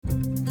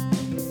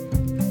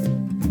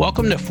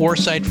Welcome to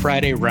Foresight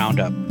Friday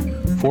Roundup,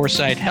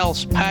 Foresight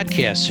Health's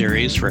podcast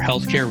series for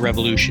healthcare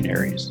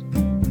revolutionaries.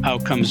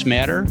 Outcomes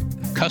matter,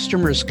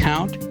 customers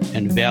count,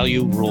 and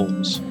value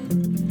rules.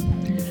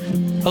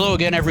 Hello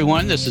again,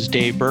 everyone. This is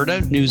Dave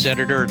Burda, news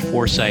editor at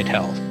Foresight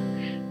Health.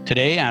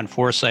 Today on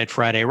Foresight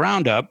Friday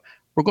Roundup,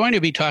 we're going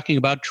to be talking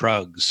about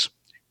drugs.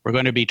 We're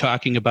going to be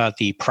talking about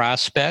the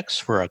prospects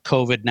for a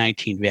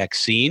COVID-19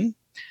 vaccine.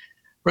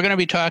 We're going to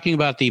be talking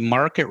about the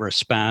market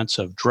response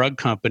of drug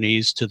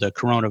companies to the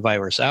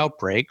coronavirus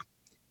outbreak.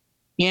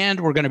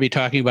 And we're going to be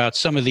talking about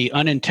some of the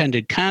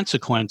unintended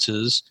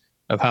consequences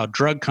of how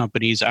drug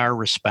companies are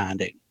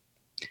responding.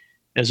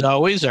 As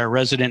always, our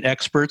resident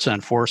experts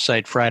on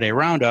Foresight Friday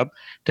Roundup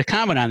to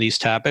comment on these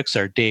topics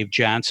are Dave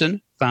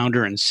Johnson,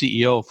 founder and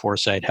CEO of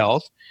Foresight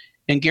Health,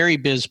 and Gary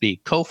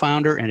Bisbee,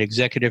 co-founder and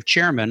executive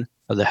chairman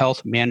of the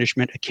Health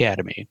Management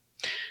Academy.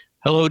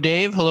 Hello,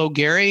 Dave. Hello,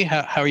 Gary.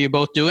 How are you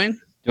both doing?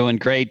 Doing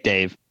great,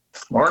 Dave.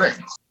 Morning.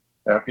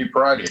 Happy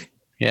Friday.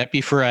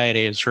 Happy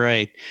Friday is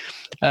right.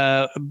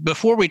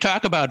 Before we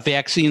talk about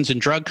vaccines and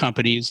drug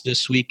companies,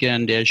 this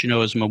weekend, as you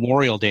know, is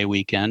Memorial Day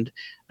weekend.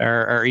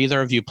 Are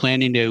either of you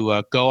planning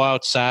to go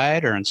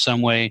outside or in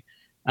some way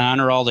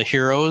honor all the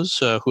heroes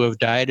who have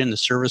died in the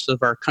service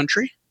of our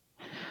country?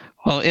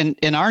 Well,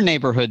 in our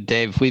neighborhood,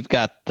 Dave, we've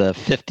got the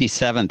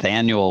 57th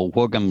annual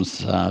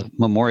Woogham's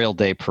Memorial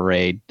Day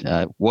Parade.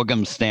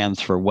 Woogham's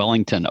stands for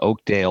Wellington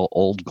Oakdale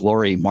Old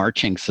Glory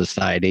Marching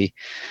Society.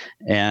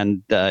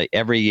 And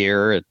every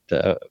year,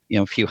 a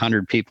few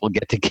hundred people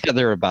get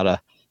together about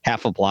a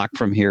half a block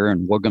from here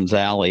in Woogham's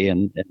Alley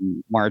and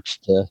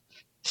march to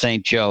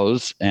St.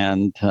 Joe's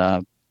and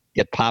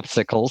get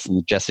popsicles,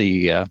 and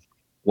Jesse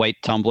White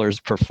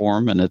tumblers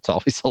perform, and it's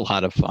always a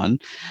lot of fun.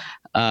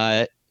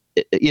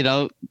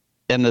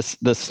 And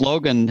the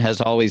slogan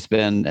has always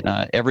been,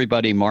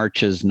 everybody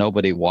marches,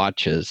 nobody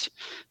watches.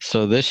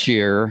 So this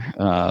year,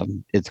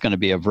 it's going to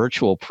be a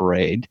virtual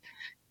parade.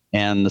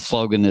 And the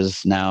slogan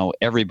is now,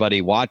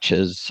 everybody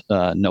watches,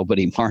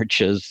 nobody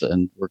marches.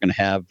 And we're going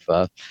to have,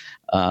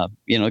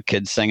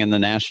 kids singing the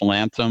national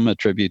anthem, a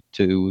tribute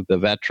to the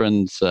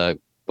veterans.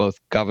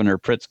 Both Governor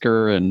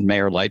Pritzker and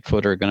Mayor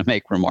Lightfoot are going to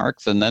make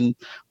remarks, and then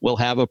we'll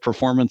have a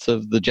performance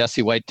of the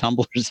Jesse White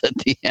tumblers at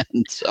the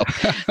end. So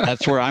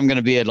that's where I'm going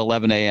to be at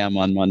 11 a.m.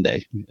 on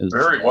Monday.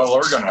 Very well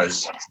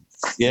organized.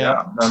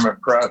 Yeah, I'm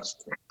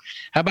impressed.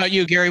 How about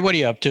you, Gary? What are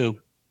you up to?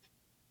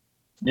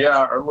 Yeah,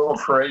 our little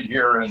parade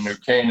here in New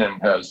Canaan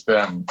has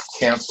been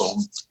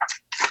canceled,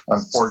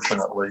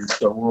 unfortunately.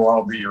 So we'll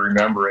all be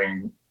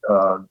remembering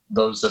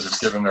those that have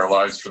given their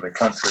lives for the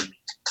country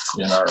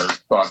in our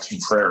thoughts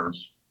and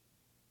prayers.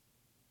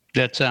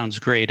 That sounds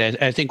great.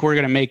 I think we're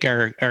going to make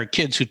our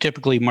kids who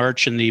typically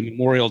march in the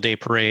Memorial Day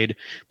Parade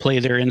play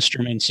their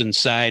instruments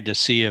inside to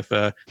see if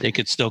they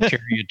could still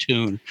carry a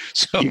tune.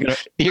 So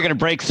you're going to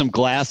break some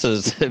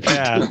glasses.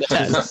 Yeah,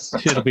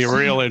 it'll be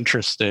real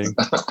interesting.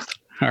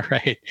 All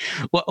right.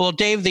 Well,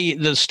 Dave,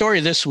 the story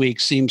this week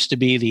seems to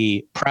be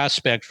the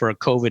prospect for a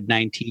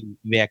COVID-19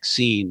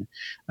 vaccine.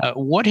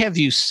 What have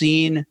you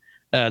seen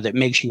that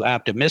makes you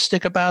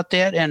optimistic about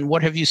that, and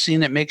what have you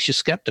seen that makes you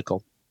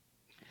skeptical?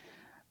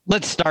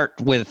 Let's start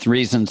with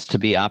reasons to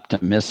be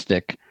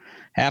optimistic.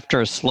 After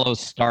a slow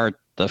start,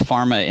 the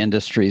pharma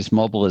industry's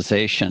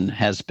mobilization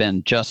has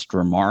been just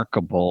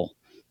remarkable.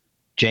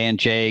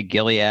 J&J,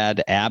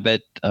 Gilead,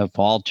 Abbott have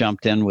all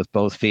jumped in with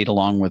both feet,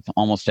 along with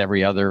almost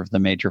every other of the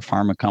major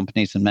pharma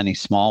companies and many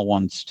small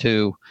ones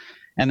too.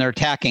 And they're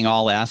attacking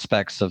all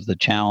aspects of the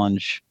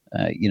challenge,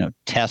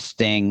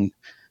 testing,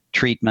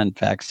 treatment,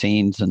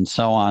 vaccines, and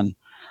so on.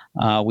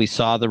 We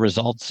saw the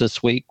results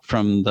this week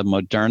from the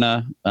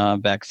Moderna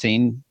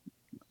vaccine,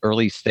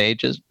 early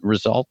stages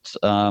results,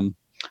 and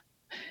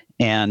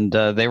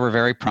they were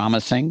very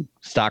promising.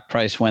 Stock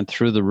price went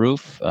through the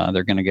roof.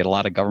 They're going to get a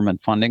lot of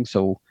government funding,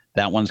 so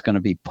that one's going to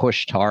be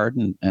pushed hard,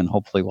 and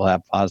hopefully we'll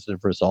have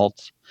positive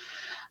results.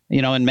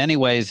 In many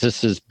ways,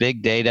 this is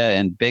big data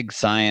and big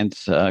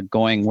science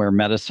going where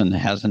medicine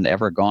hasn't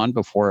ever gone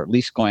before, at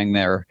least going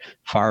there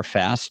far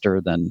faster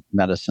than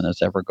medicine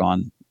has ever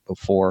gone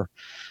before.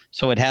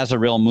 So it has a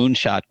real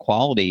moonshot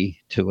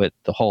quality to it,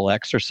 the whole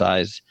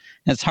exercise.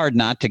 And it's hard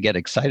not to get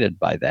excited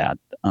by that.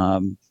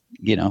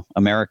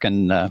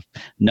 American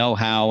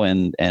know-how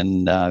and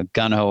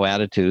gung-ho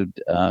attitude,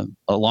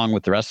 along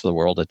with the rest of the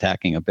world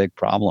attacking a big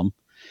problem.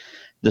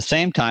 At the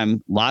same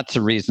time, lots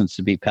of reasons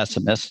to be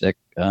pessimistic.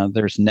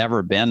 There's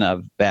never been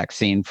a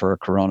vaccine for a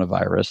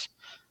coronavirus.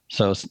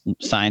 So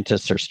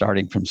scientists are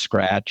starting from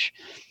scratch.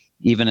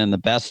 Even in the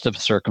best of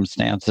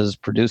circumstances,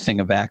 producing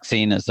a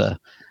vaccine is a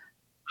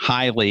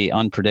highly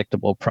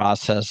unpredictable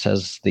process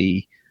as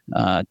the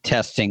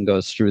testing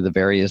goes through the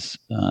various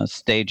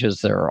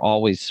stages. There are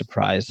always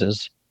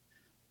surprises.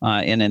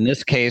 And in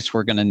this case,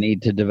 we're going to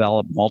need to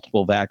develop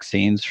multiple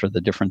vaccines for the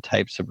different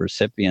types of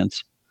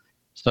recipients.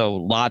 So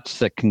lots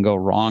that can go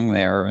wrong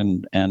there.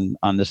 And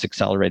on this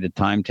accelerated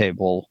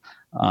timetable,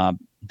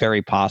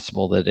 very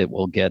possible that it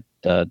will get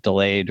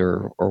delayed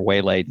or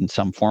waylaid in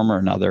some form or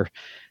another.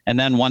 And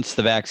then once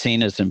the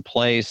vaccine is in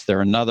place, there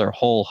are another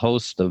whole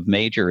host of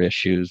major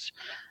issues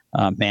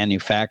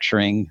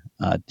manufacturing,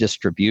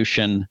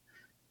 distribution,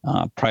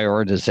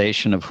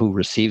 prioritization of who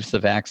receives the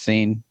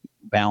vaccine,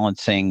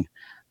 balancing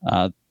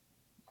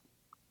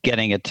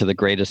getting it to the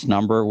greatest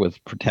number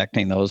with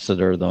protecting those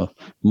that are the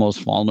most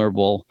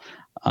vulnerable,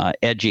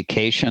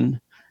 education,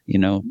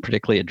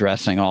 particularly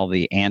addressing all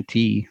the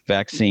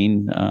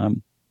anti-vaccine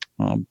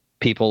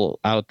people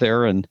out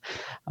there. And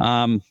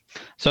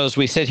so as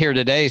we sit here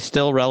today,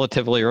 still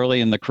relatively early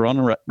in the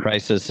corona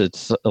crisis,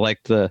 it's like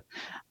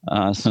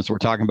since we're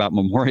talking about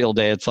Memorial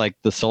Day, it's like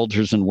the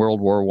soldiers in World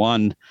War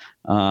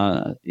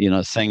I,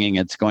 singing,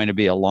 it's going to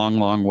be a long,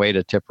 long way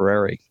to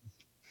Tipperary.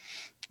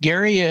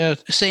 Gary,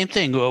 same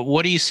thing.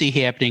 What do you see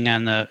happening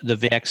on the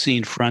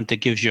vaccine front that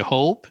gives you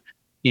hope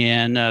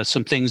and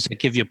some things that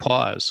give you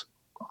pause?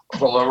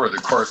 Well, over the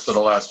course of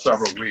the last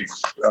several weeks,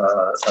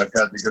 I've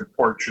had the good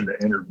fortune to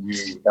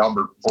interview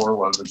Albert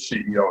Bourla, the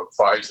CEO of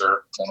Pfizer,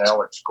 and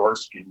Alex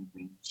Gorsky,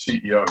 the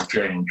CEO of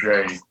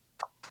J&J,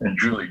 and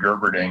Julie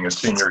Gerberding, a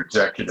senior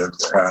executive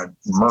at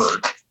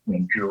Merck.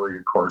 And Julie,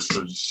 of course,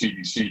 was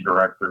CDC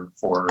director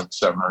for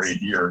 7 or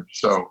 8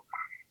 years.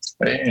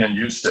 And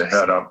used to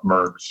head up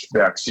Merck's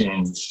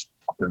vaccines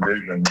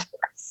division.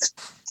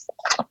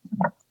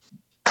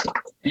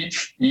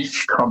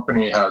 Each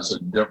company has a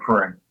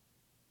different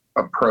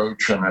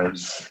approach and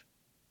is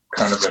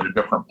kind of at a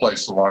different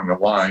place along the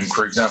line.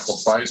 For example,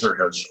 Pfizer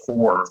has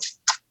 4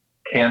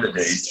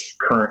 candidates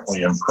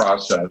currently in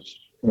process,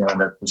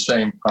 and at the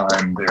same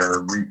time,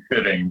 they're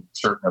refitting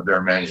certain of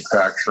their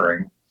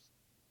manufacturing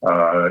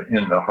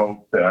in the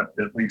hope that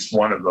at least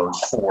one of those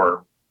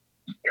 4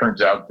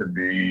 turns out to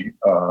be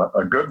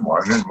a good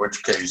one, in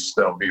which case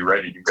they'll be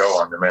ready to go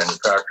on the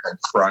manufacturing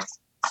front.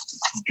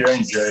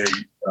 J&J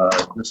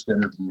just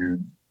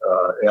interviewed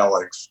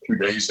Alex 2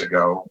 days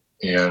ago,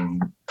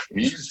 and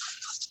he's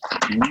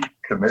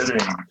committing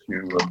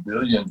to 1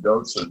 billion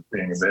doses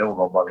being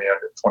available by the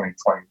end of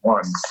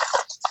 2021.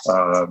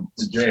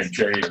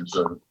 J&J is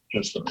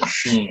just a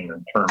machine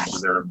in terms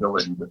of their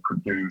ability to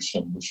produce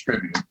and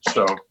distribute.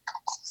 So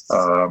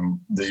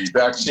the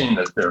vaccine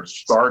that they're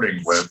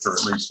starting with, or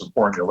at least the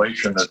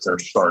formulation that they're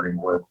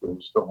starting with,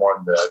 is the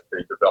one that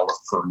they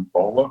developed for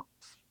Ebola,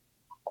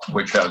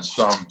 which has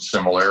some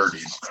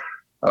similarities.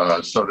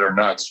 So they're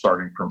not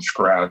starting from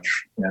scratch.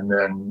 And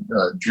then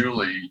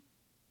Julie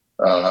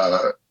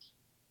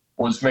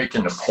was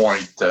making the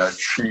point that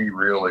she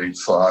really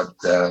thought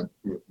that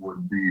it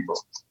would be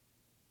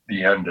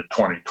the end of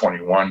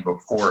 2021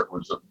 before it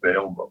was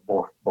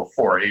available,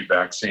 before a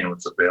vaccine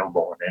was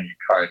available in any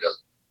kind of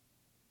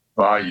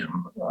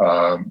volume.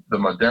 The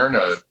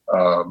Moderna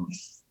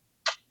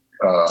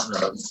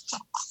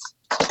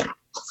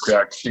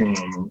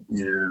vaccine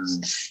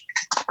is,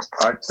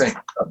 I think,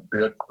 a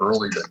bit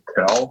early to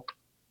tell.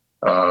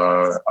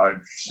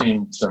 I've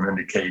seen some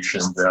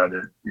indication that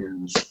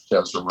it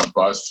has a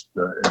robust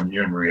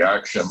immune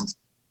reaction.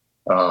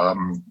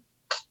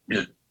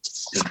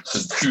 It's a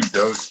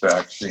 2-dose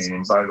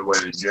vaccine. By the way,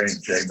 the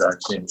J&J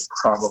vaccine is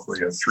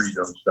probably a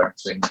 3-dose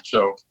vaccine.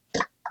 So,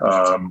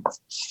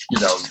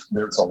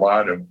 there's a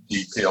lot of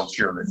details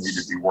here that need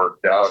to be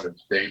worked out.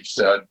 As Dave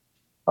said,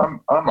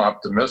 I'm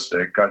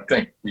optimistic. I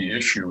think the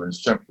issue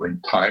is simply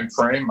time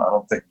frame. I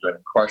don't think there's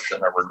any question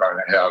that we're going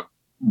to have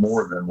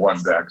more than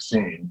one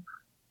vaccine.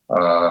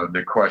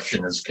 The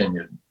question is, can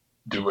you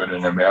do it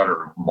in a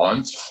matter of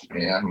months?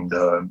 And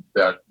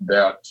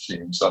that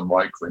seems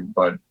unlikely.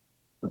 But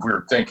if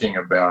we're thinking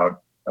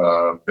about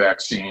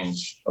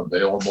vaccines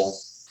available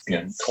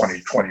in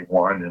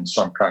 2021 in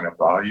some kind of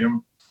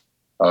volume,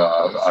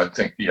 I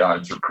think the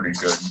odds are pretty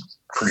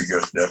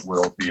good that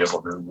we'll be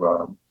able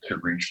to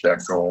reach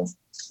that goal.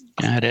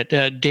 Got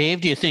it.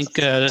 Dave, do you think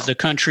the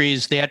country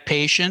is that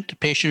patient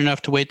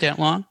enough to wait that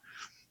long?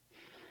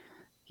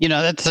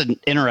 That's an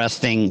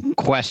interesting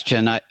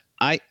question.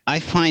 I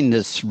find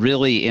this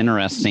really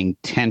interesting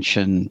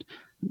tension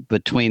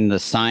between the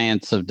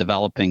science of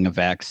developing a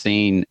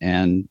vaccine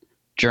and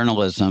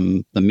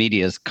journalism, the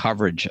media's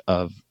coverage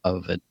of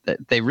it.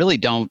 They really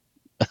don't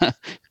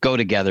go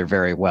together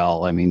very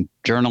well. I mean,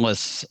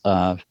 journalists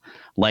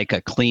like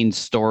a clean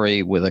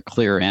story with a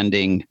clear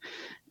ending,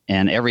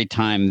 and every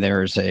time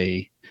there's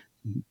a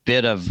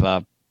bit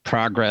of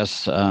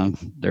progress,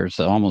 there's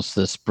almost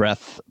this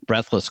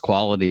breathless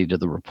quality to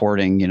the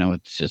reporting.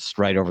 It's just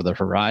right over the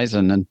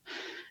horizon,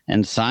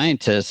 and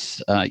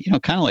scientists,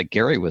 kind of like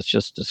Gary was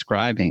just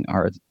describing,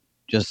 are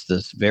just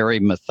this very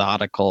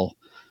methodical,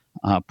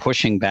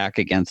 pushing back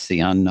against the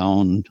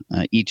unknown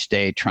each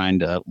day, trying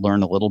to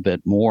learn a little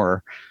bit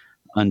more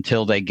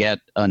until they get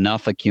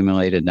enough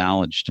accumulated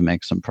knowledge to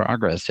make some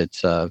progress.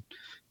 It's a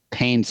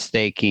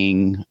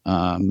painstaking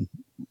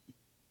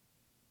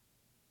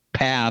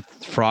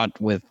path fraught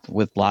with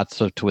lots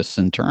of twists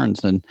and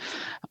turns, and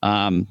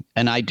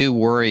I do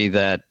worry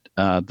that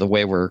the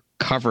way we're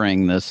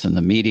covering this in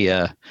the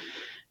media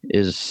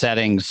is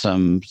setting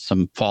some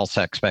false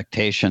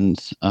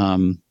expectations,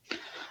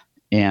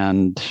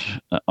 and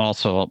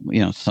also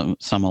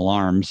some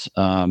alarms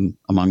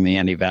among the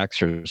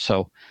anti-vaxxers.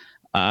 So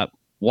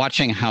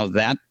watching how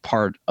that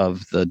part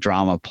of the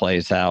drama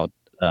plays out,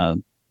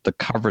 the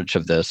coverage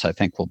of this, I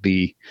think, will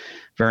be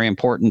very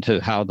important to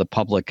how the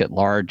public at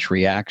large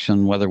reacts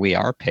and whether we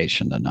are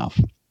patient enough.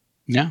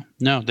 Yeah,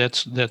 no,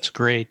 that's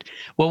great.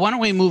 Well, why don't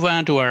we move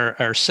on to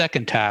our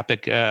second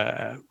topic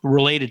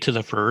related to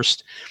the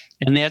first,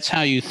 and that's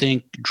how you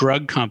think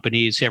drug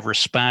companies have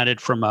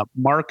responded from a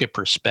market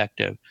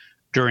perspective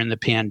during the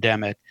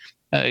pandemic.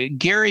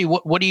 Gary,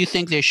 what do you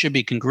think they should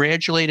be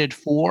congratulated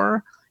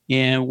for,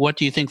 and what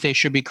do you think they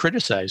should be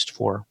criticized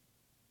for?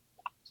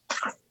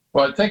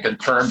 Well, I think in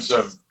terms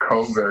of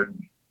COVID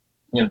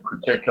in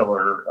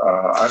particular,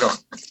 I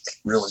don't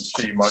really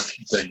see much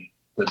that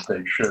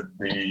they should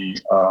be,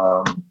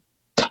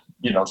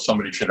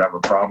 somebody should have a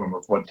problem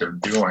with what they're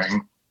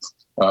doing.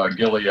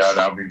 Gilead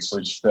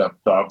obviously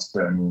stepped up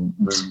and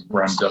moved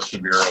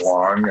remdesivir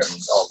along,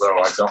 and although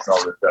I don't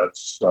know that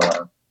that's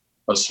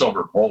a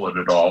silver bullet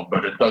at all,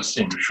 but it does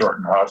seem to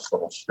shorten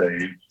hospital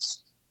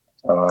stays.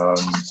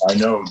 I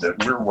know that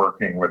we're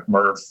working with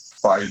Merck,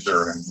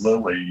 Pfizer, and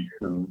Lilly,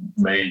 who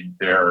made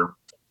their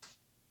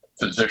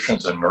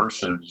physicians and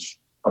nurses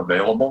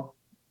available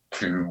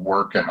to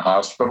work in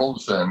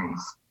hospitals, and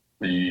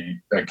the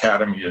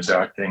academy is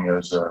acting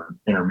as an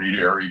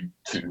intermediary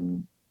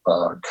to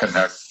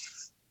connect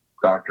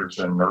doctors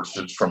and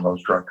nurses from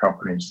those drug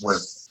companies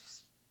with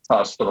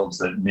hospitals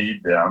that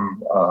need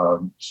them.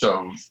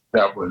 So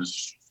that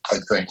was, I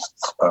think,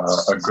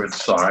 a good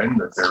sign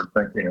that they're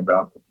thinking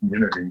about the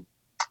community.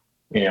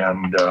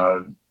 And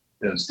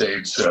as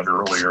Dave said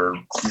earlier,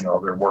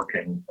 they're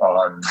working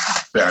on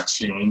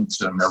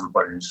vaccines, and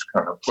everybody's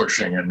kind of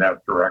pushing in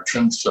that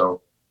direction.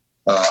 So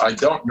I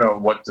don't know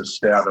what the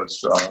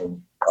status of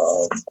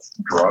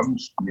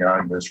drugs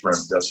beyond this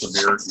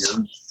remdesivir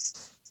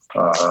is.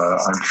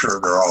 I'm sure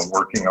they're all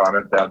working on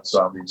it. That's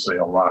obviously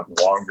a lot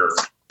longer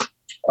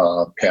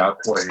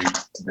pathway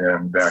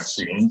than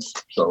vaccines,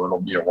 so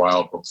it'll be a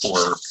while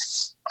before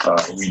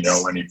we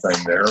know anything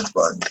there.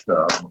 But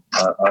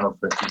I don't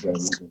think we're going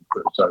to even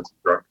criticize the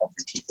drug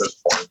companies at this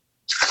point.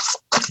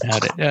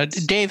 Got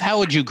it. Dave, how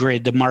would you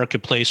grade the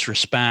marketplace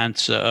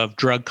response of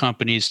drug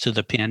companies to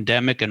the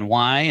pandemic, and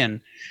why?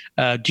 And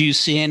do you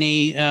see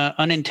any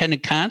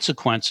unintended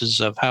consequences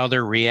of how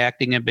they're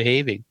reacting and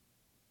behaving?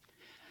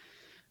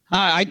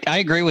 I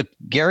agree with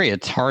Gary.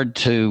 It's hard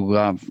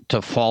to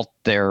fault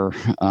their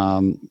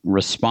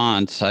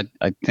response. I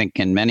think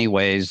in many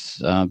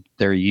ways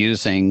they're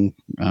using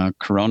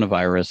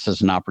coronavirus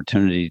as an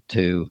opportunity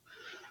to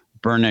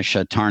burnish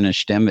a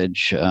tarnished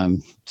image,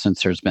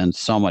 since there's been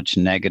so much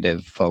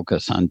negative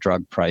focus on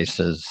drug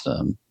prices,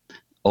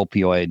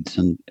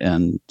 opioids,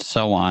 and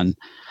so on.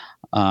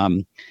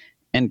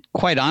 And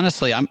quite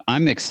honestly,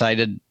 I'm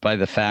excited by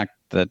the fact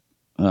that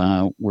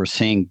we're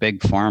seeing big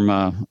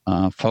pharma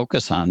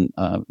focus on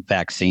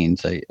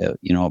vaccines, a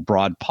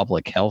broad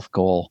public health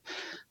goal.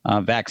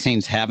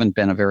 Vaccines haven't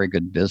been a very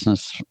good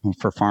business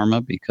for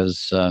pharma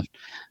because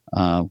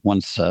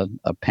once a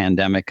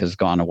pandemic has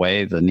gone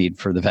away, the need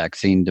for the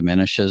vaccine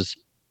diminishes.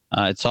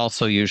 It's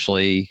also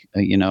usually,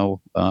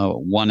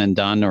 one and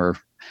done, or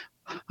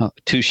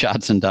 2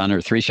 shots and done,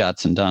 or 3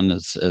 shots and done,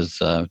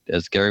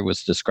 as Gary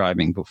was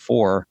describing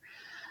before.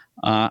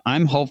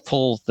 I'm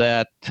hopeful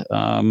that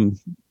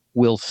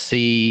we'll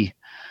see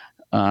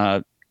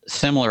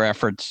similar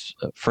efforts,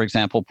 for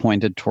example,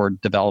 pointed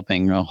toward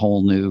developing a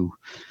whole new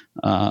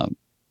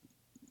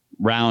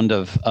round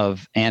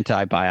of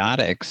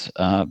antibiotics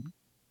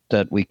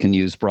that we can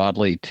use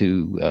broadly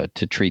to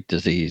treat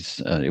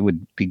disease. It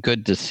would be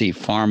good to see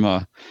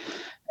pharma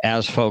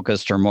as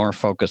focused or more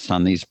focused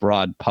on these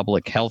broad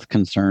public health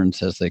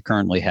concerns as they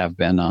currently have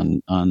been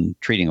on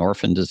treating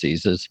orphan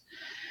diseases.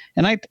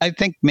 And I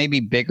think maybe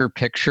bigger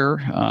picture,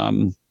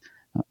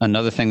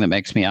 another thing that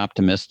makes me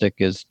optimistic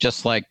is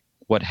just like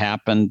what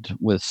happened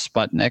with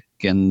Sputnik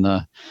in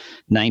the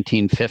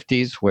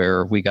 1950s,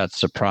 where we got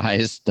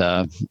surprised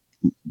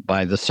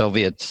by the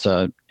Soviets'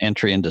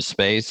 entry into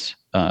space,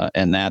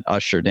 and that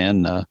ushered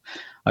in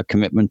a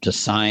commitment to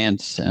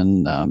science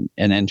and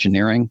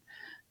engineering.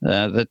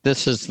 That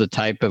this is the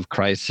type of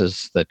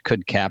crisis that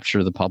could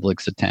capture the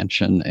public's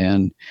attention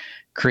and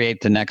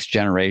create the next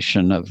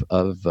generation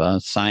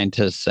of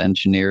scientists,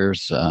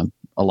 engineers.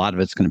 A lot of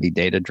it's going to be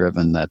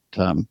data-driven that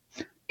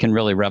can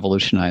really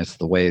revolutionize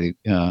the way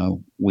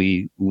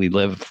we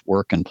live,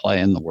 work, and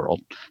play in the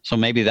world. So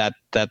maybe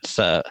that's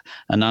an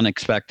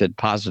unexpected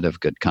positive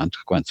good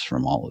consequence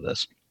from all of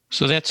this.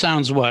 So that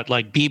sounds what,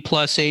 like B+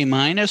 A-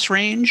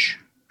 range,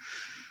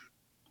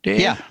 Dave?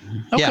 Yeah.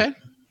 Okay. Yeah.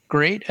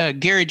 Great.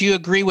 Gary, do you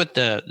agree with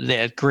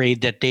that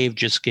grade that Dave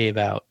just gave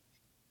out?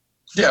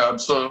 Yeah,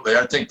 absolutely.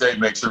 I think Dave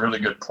makes a really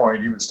good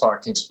point. He was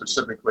talking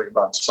specifically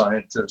about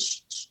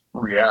scientists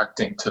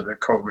reacting to the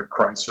COVID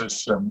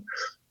crisis. And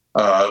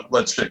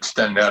let's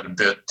extend that a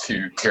bit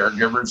to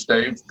caregivers,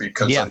 Dave,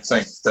 because I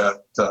think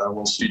that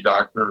we'll see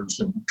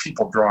doctors and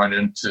people drawn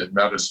into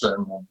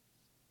medicine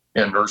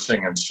and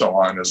nursing and so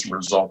on as a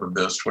result of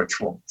this, which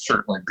will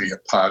certainly be a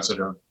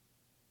positive.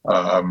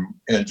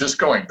 And just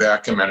going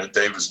back a minute,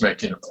 Dave was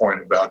making a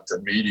point about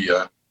the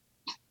media.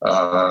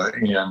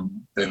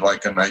 and they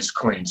like a nice,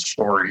 clean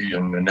story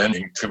and an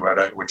ending to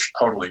it, which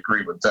totally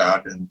agree with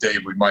that. And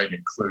Dave, we might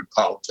include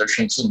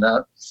politicians in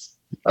that.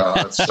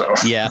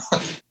 Yeah.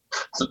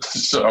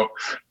 So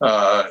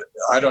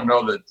I don't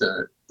know that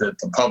the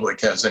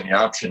public has any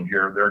option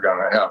here. They're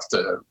going to have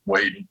to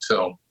wait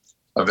until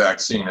a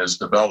vaccine is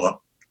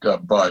developed.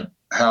 But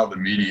how the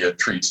media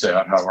treats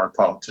that, how our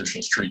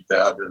politicians treat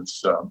that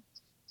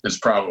is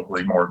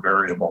probably more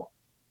variable.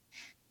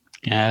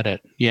 Got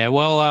it. Yeah.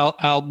 Well,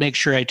 I'll make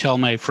sure I tell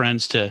my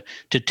friends to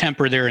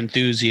temper their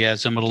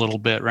enthusiasm a little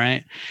bit.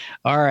 Right.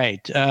 All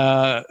right.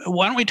 Why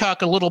don't we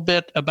talk a little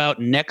bit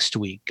about next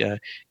week?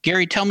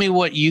 Gary, tell me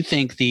what you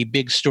think the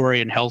big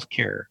story in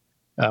healthcare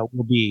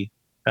will be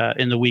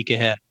in the week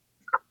ahead.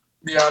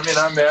 Yeah, I mean,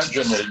 I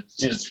imagine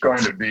it's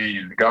going to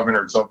be the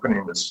governor's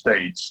opening the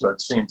states. That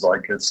seems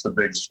like it's the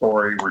big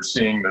story. We're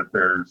seeing that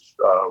there's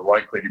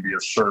likely to be a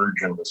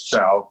surge in the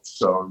South.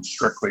 So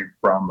strictly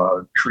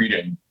from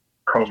treating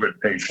COVID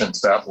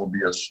patients, that will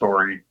be a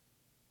story.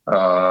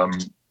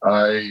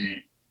 I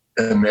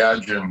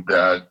imagine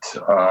that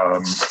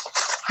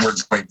we're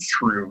going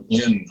through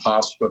in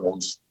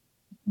hospitals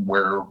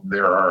where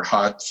there are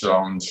hot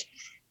zones.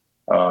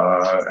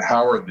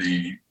 How are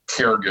the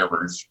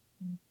caregivers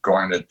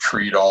going to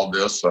treat all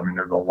this? I mean,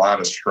 there's a lot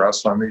of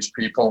stress on these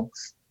people.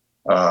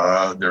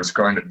 There's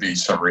going to be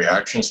some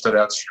reactions to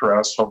that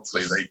stress.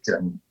 Hopefully they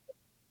can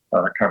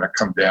kind of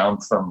come down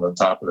from the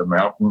top of the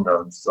mountain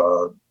of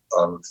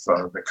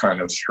the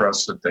kind of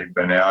stress that they've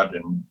been at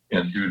and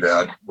do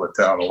that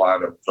without a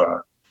lot of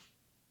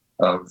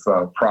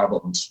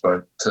problems.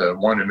 But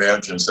one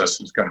imagines this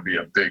is going to be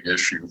a big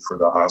issue for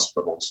the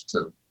hospitals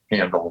to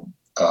handle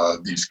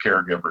these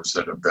caregivers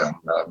that have been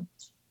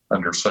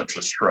under such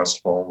a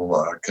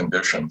stressful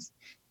condition.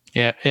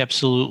 Yeah,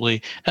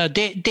 absolutely.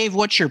 Dave,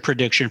 what's your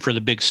prediction for the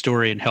big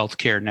story in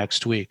healthcare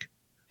next week?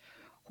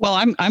 Well,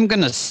 I'm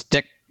going to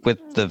stick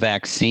with the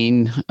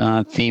vaccine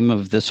theme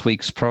of this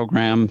week's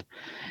program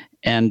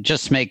and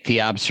just make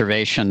the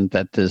observation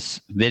that this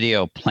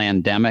video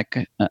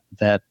pandemic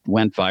that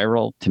went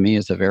viral to me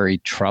is a very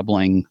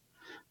troubling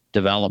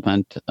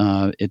development.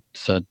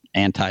 It's an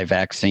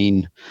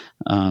anti-vaccine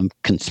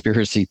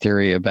conspiracy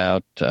theory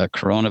about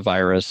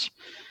coronavirus,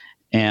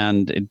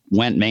 and it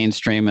went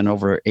mainstream, and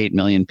over 8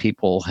 million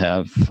people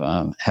have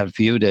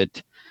viewed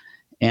it,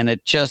 and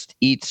it just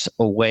eats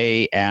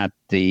away at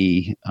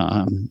the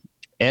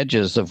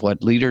edges of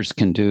what leaders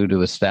can do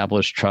to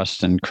establish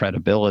trust and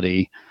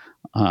credibility.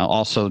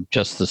 Also,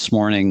 just this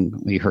morning,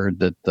 we heard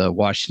that the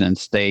Washington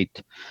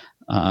State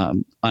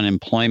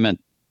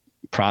unemployment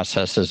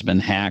process has been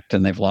hacked,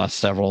 and they've lost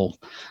several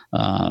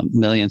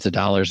millions of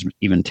dollars,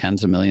 even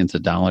tens of millions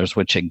of dollars,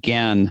 which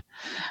again,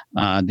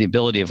 the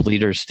ability of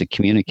leaders to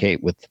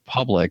communicate with the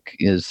public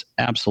is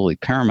absolutely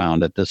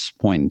paramount at this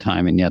point in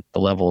time, and yet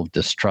the level of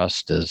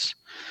distrust is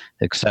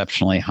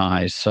exceptionally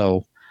high.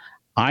 So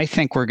I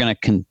think we're going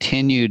to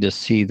continue to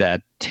see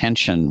that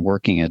tension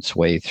working its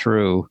way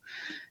through,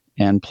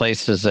 and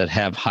places that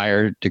have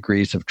higher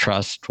degrees of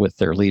trust with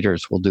their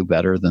leaders will do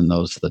better than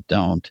those that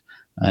don't.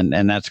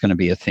 And that's going to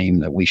be a theme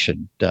that we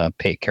should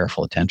pay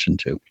careful attention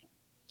to.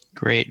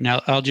 Great.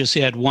 Now, I'll just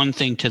add one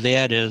thing to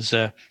that is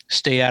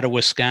stay out of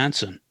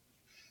Wisconsin.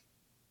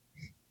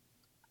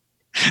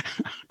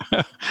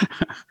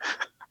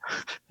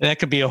 That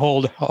could be a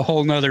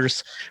whole nother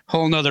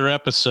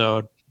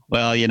episode.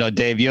 Well, you know,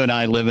 Dave, you and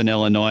I live in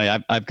Illinois.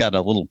 I've got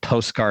a little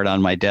postcard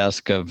on my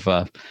desk of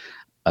a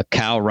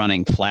cow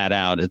running flat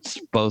out. It's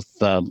both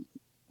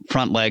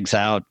front legs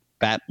out,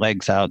 back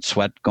legs out,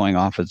 sweat going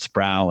off its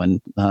brow,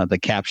 and the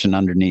caption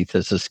underneath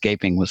is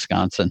 "Escaping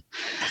Wisconsin."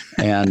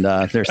 And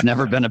there's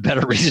never been a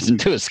better reason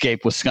to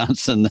escape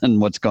Wisconsin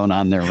than what's going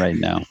on there right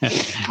now.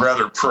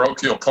 Rather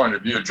parochial point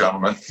of view,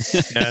 gentlemen.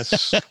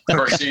 Yes. Of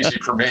course, easy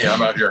for me.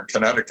 I'm out here in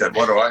Connecticut.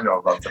 What do I know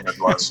about the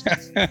Midwest?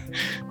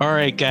 All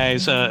right,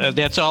 guys.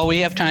 That's all we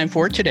have time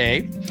for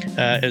today.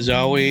 As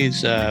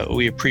always,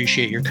 we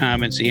appreciate your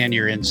comments and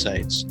your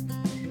insights.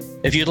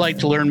 If you'd like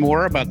to learn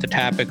more about the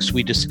topics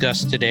we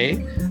discussed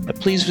today,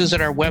 please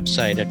visit our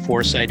website at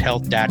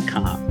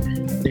foresighthealth.com.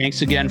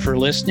 Thanks again for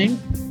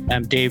listening.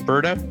 I'm Dave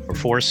Burda for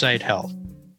Foresight Health.